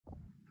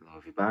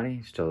Everybody,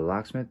 it's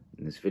JoeDLocksmith.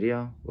 In this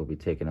video, we'll be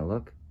taking a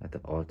look at the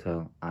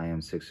Autel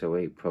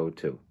IM608 Pro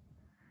 2.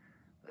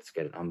 Let's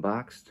get it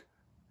unboxed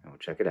and we'll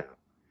check it out.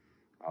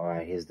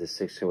 Alright, here's the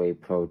 608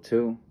 Pro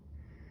 2.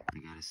 I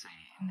gotta say,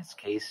 in this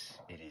case,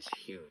 it is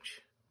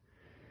huge.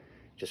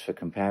 Just for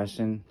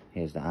comparison,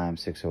 here's the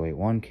IM608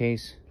 1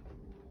 case.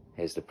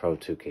 Here's the Pro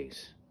 2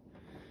 case.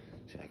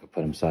 So I can put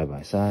them side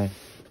by side.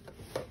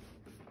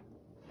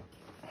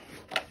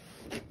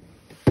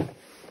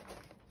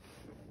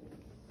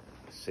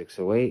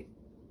 .608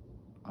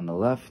 on the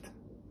left,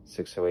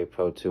 608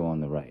 Pro 2 on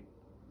the right.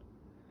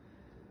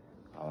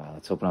 Alright,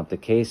 let's open up the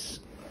case.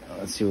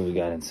 Let's see what we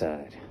got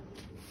inside.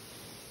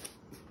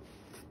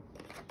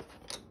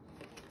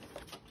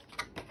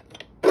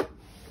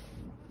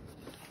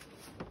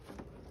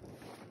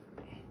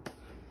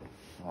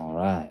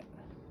 Alright,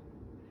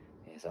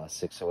 here's our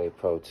 608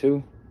 Pro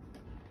 2.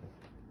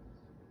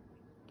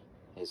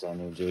 Here's our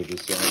new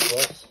JVC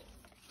Plus.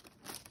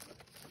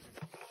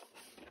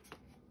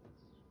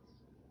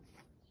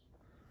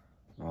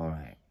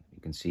 Alright,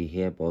 you can see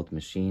here both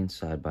machines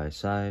side by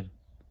side.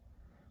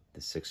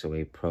 The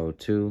 608 Pro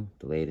 2,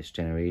 the latest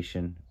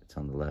generation, it's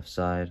on the left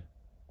side.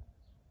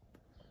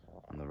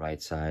 On the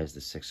right side is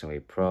the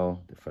 608 Pro,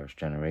 the first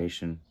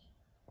generation.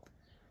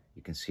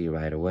 You can see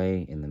right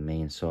away in the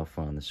main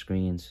software on the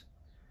screens,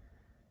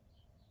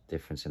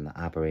 difference in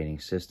the operating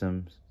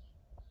systems.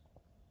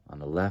 On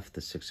the left,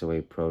 the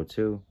 608 Pro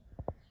 2,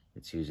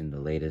 it's using the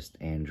latest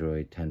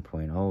Android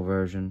 10.0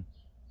 version.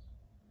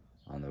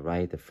 On the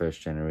right, the first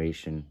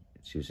generation,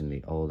 it's using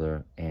the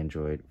older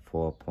Android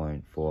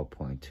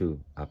 4.4.2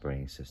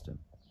 operating system.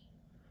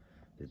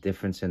 The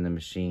difference in the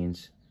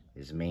machines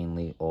is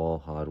mainly all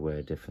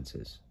hardware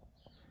differences.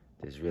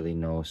 There's really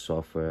no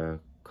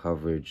software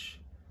coverage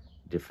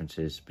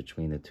differences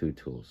between the two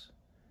tools.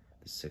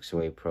 The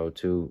 608 Pro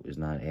 2 is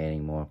not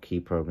adding more key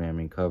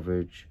programming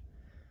coverage,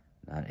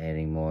 not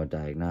adding more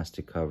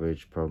diagnostic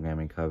coverage,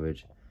 programming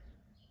coverage.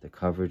 The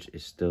coverage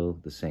is still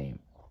the same.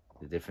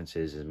 The difference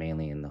is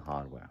mainly in the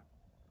hardware.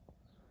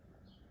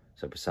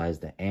 So besides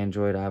the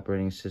Android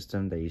operating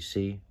system that you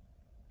see,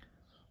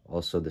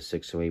 also the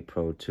 608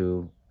 Pro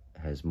 2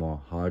 has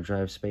more hard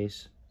drive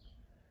space.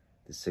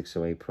 The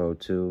 608 Pro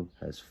 2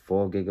 has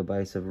 4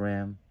 gigabytes of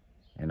RAM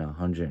and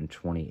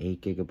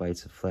 128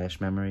 gigabytes of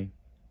flash memory,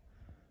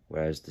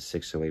 whereas the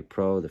 608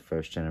 Pro, the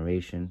first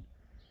generation,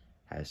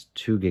 has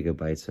 2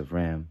 gigabytes of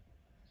RAM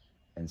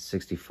and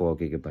 64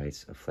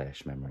 gigabytes of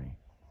flash memory.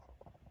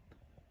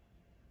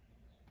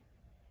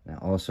 Now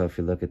also, if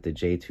you look at the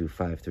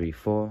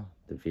J2534,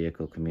 the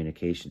vehicle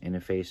communication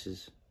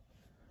interfaces,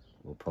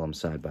 we'll pull them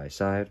side by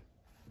side.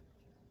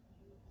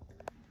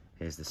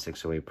 Here's the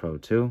 608 Pro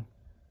 2.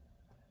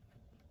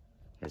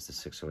 Here's the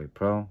 608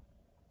 Pro.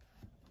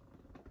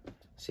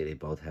 See, they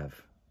both have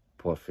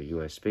port for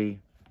USB.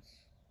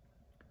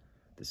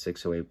 The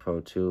 608 Pro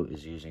 2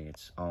 is using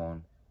its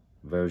own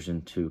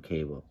version 2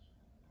 cable,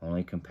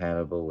 only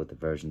compatible with the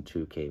version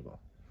 2 cable.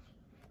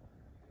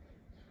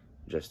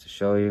 Just to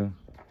show you,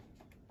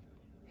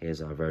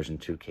 here's our version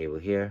 2 cable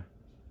here.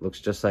 Looks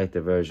just like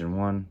the version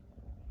 1,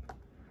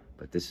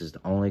 but this is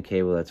the only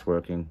cable that's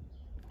working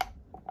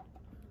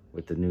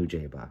with the new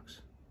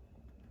J-Box.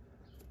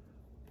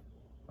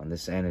 On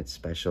this end, it's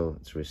special.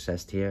 It's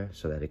recessed here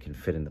so that it can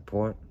fit in the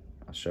port.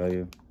 I'll show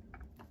you.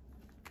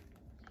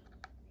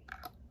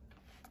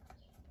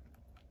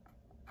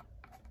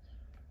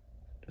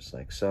 Just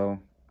like so.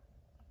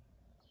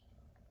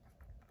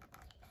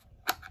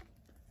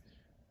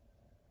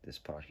 This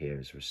part here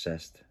is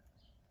recessed.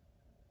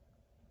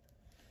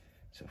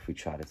 So if we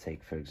try to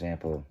take, for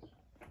example,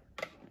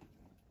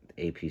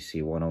 the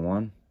APC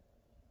 101,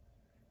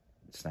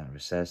 it's not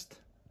recessed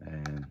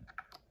and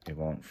it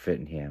won't fit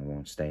in here and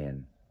won't stay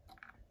in.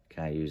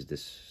 Can't use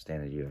this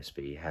standard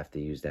USB. You have to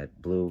use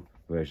that blue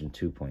version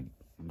 2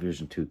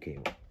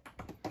 cable.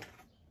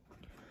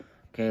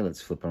 Okay,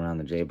 let's flip around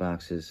the J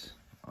boxes.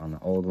 On the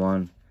old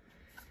one,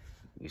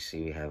 we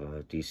see we have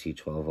a DC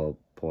 12 volt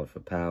port for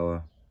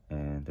power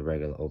and the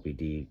regular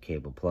OBD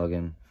cable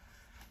plug-in.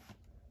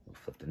 We'll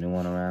flip the new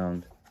one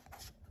around.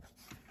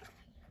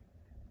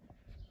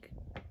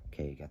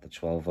 Okay, you got the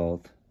 12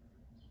 volt,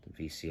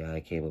 the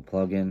VCI cable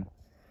plug-in.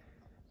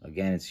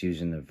 Again, it's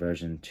using the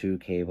version 2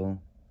 cable.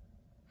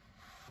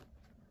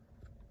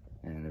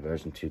 And the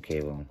version 2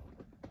 cable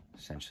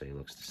essentially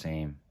looks the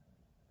same.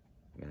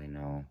 Really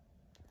no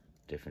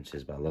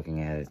differences by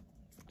looking at it.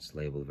 It's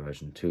labeled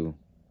version 2.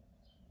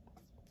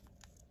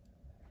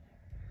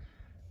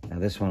 Now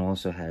this one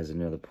also has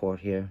another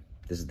port here.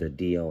 This is the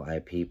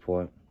DOIP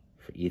port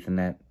for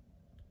Ethernet.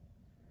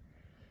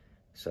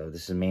 So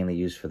this is mainly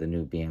used for the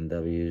new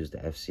BMWs,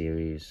 the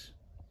F-Series,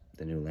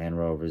 the new Land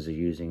Rovers are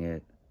using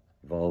it,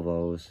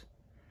 Volvos.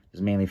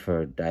 It's mainly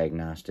for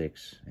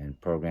diagnostics and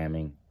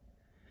programming.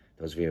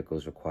 Those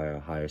vehicles require a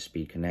higher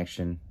speed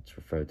connection. It's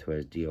referred to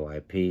as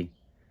DOIP,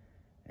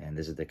 and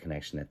this is the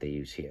connection that they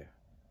use here.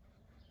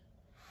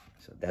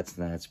 So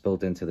that's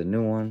built into the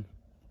new one.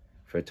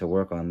 For it to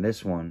work on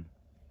this one,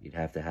 you'd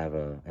have to have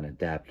an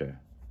adapter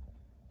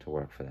to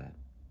work for that.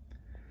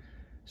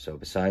 So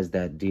besides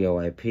that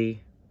DOIP,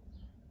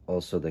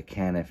 also the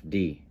CAN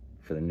FD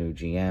for the new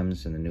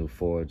GMs and the new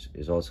Fords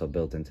is also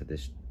built into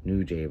this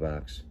new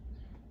J-Box,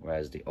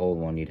 whereas the old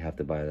one you'd have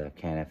to buy the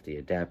CAN FD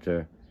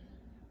adapter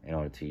in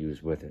order to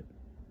use with it.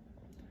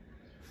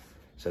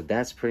 So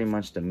that's pretty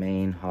much the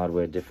main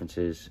hardware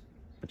differences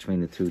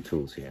between the two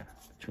tools here,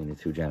 between the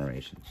two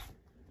generations.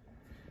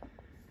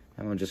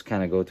 And we'll just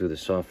kind of go through the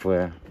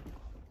software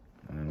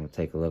and we'll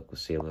take a look. We'll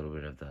see a little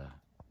bit of the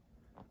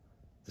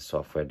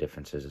software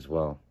differences as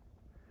well.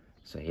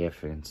 So here,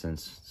 for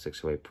instance,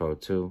 608 Pro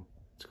 2,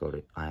 let's go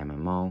to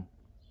IMMO.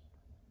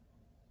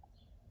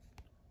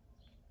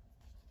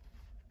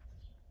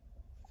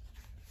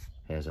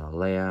 Here's our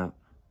layout.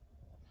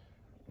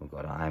 We'll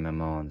go to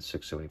IMMO on the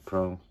 608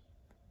 Pro.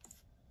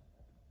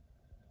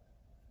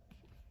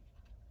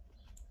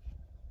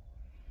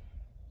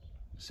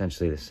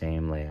 Essentially the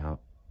same layout.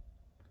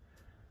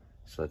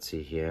 So let's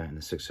see here in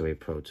the 608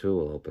 Pro 2,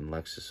 we'll open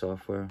Lexus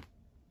software.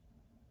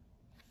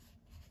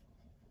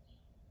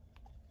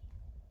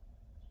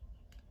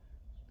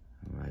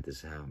 Alright,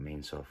 this is how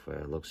main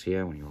software looks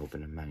here when you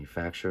open a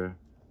manufacturer.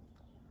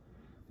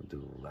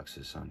 We'll do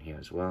Lexus on here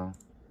as well.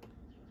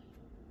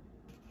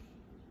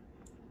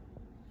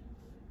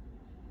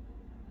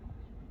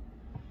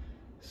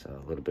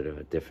 So a little bit of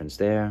a difference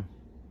there.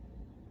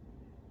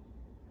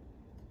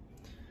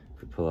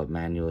 If we pull up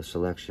manual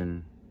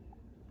selection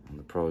on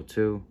the Pro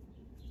 2,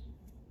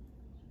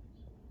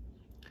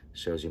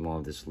 shows you more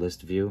of this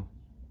list view.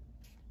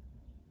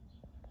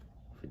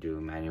 If we do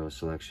a manual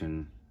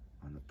selection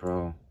on the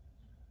Pro,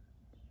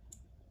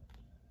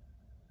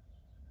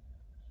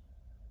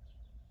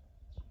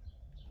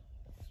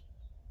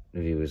 the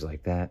view is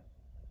like that.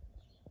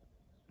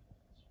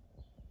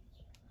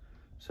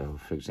 So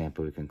for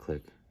example, we can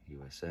click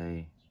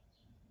USA,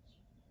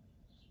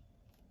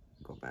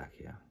 go back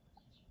here,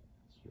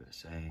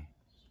 USA,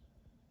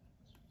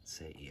 let's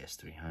say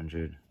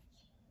ES300,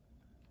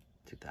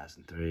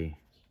 2003,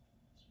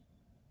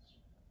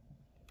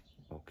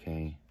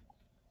 okay.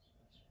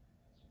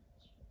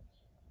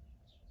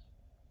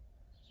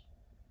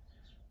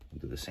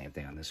 We'll do the same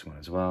thing on this one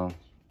as well,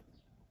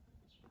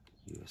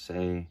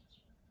 USA,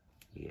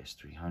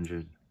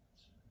 ES300,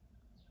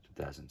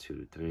 2002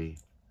 to 3.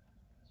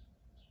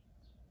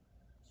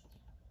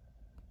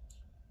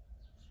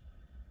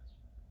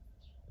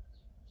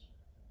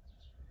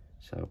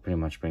 So it pretty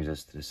much brings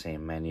us to the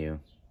same menu.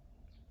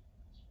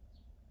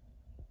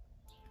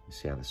 You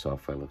see how the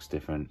software looks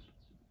different.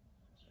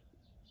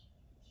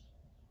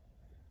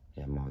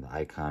 You have more of the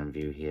icon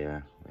view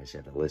here, whereas you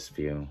have the list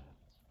view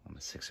on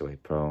the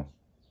 608 Pro.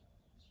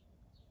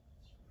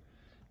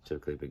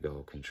 Typically we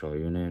go control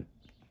unit,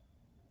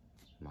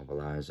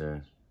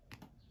 mobilizer.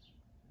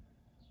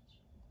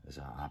 There's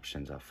our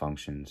options, our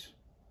functions.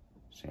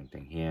 Same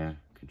thing here,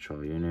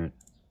 control unit,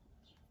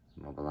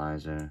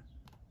 mobilizer.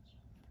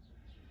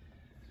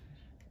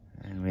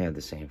 And we have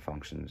the same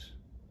functions.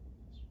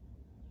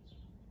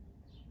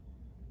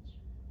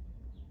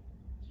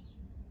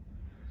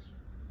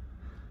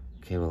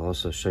 Okay, we'll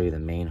also show you the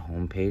main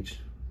home page.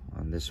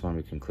 On this one,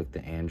 we can click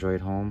the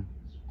Android home.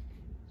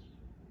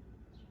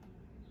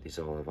 These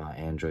are all of our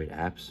Android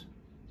apps.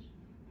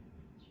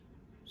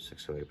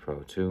 608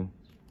 Pro 2.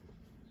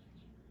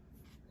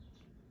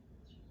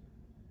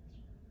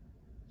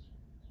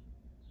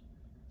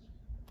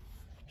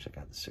 Check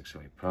out the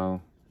 608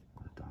 Pro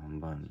with the home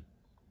button.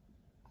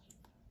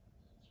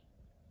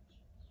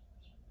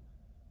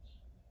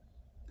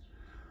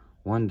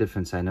 One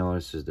difference I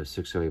noticed is the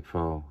 608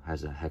 Pro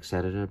has a hex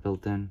editor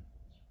built in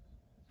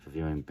for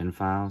viewing bin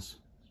files.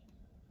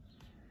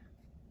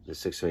 The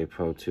 608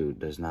 Pro 2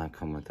 does not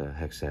come with a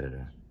hex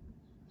editor.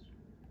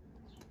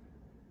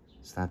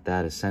 It's not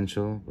that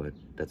essential, but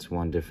that's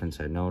one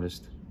difference I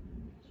noticed.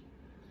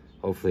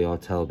 Hopefully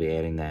Autel will be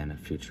adding that in a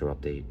future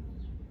update.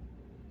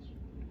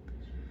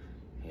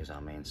 Here's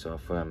our main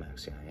software,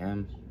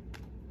 MaxiIM.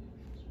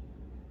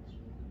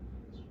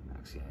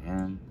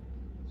 MaxiIM.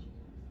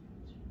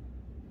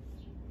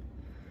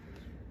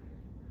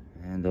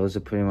 And those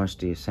are pretty much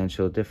the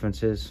essential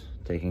differences.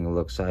 Taking a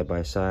look side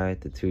by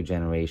side, the two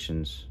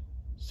generations,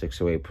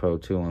 608 Pro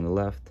 2 on the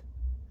left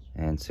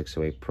and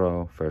 608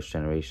 Pro first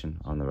generation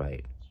on the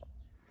right.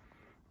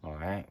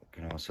 Alright, you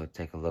can also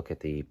take a look at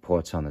the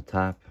ports on the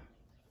top,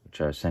 which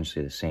are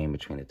essentially the same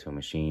between the two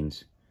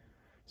machines.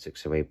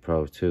 608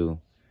 Pro 2, you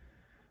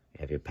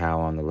have your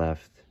power on the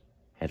left,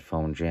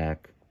 headphone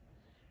jack,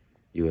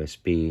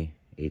 USB,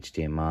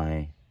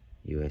 HDMI,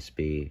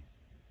 USB,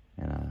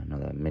 and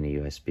another mini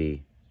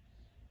USB.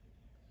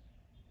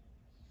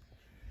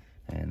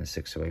 And the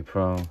 608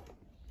 Pro,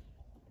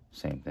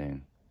 same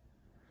thing.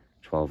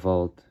 12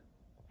 volt,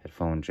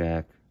 headphone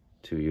jack,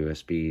 2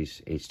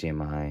 USBs,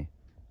 HDMI,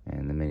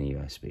 and the mini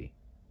USB.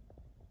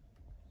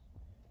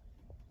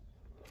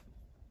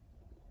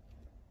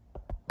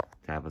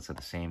 Tablets are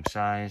the same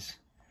size,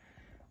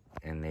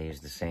 and they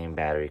use the same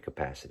battery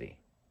capacity.